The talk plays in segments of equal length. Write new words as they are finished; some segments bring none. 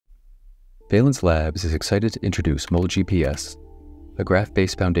Valence Labs is excited to introduce MolGPS, a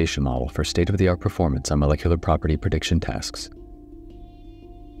graph-based foundation model for state-of-the-art performance on molecular property prediction tasks.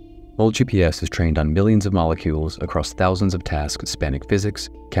 MolGPS is trained on millions of molecules across thousands of tasks spanning physics,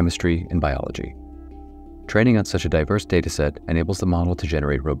 chemistry, and biology. Training on such a diverse dataset enables the model to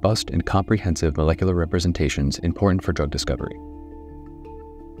generate robust and comprehensive molecular representations important for drug discovery.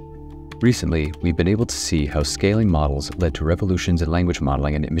 Recently, we've been able to see how scaling models led to revolutions in language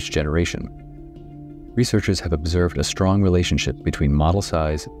modeling and image generation. Researchers have observed a strong relationship between model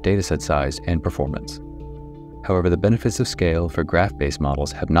size, dataset size, and performance. However, the benefits of scale for graph-based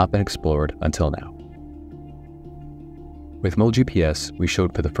models have not been explored until now. With MolGPS, we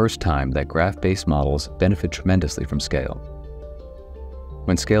showed for the first time that graph-based models benefit tremendously from scale.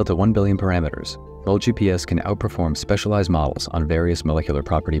 When scaled to 1 billion parameters, MolGPS can outperform specialized models on various molecular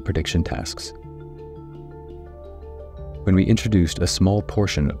property prediction tasks. When we introduced a small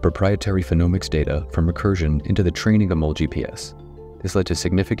portion of proprietary phenomics data from recursion into the training of MolGPS, this led to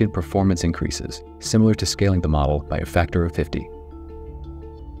significant performance increases, similar to scaling the model by a factor of 50.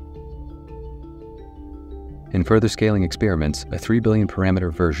 In further scaling experiments, a 3 billion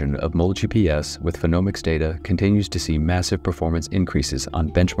parameter version of MolGPS with phenomics data continues to see massive performance increases on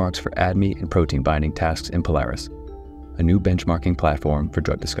benchmarks for ADME and protein binding tasks in Polaris, a new benchmarking platform for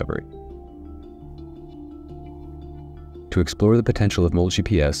drug discovery. To explore the potential of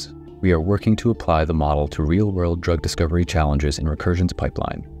MolGPS, we are working to apply the model to real-world drug discovery challenges in Recursion's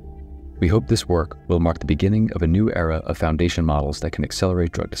pipeline. We hope this work will mark the beginning of a new era of foundation models that can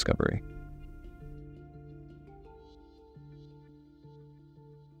accelerate drug discovery.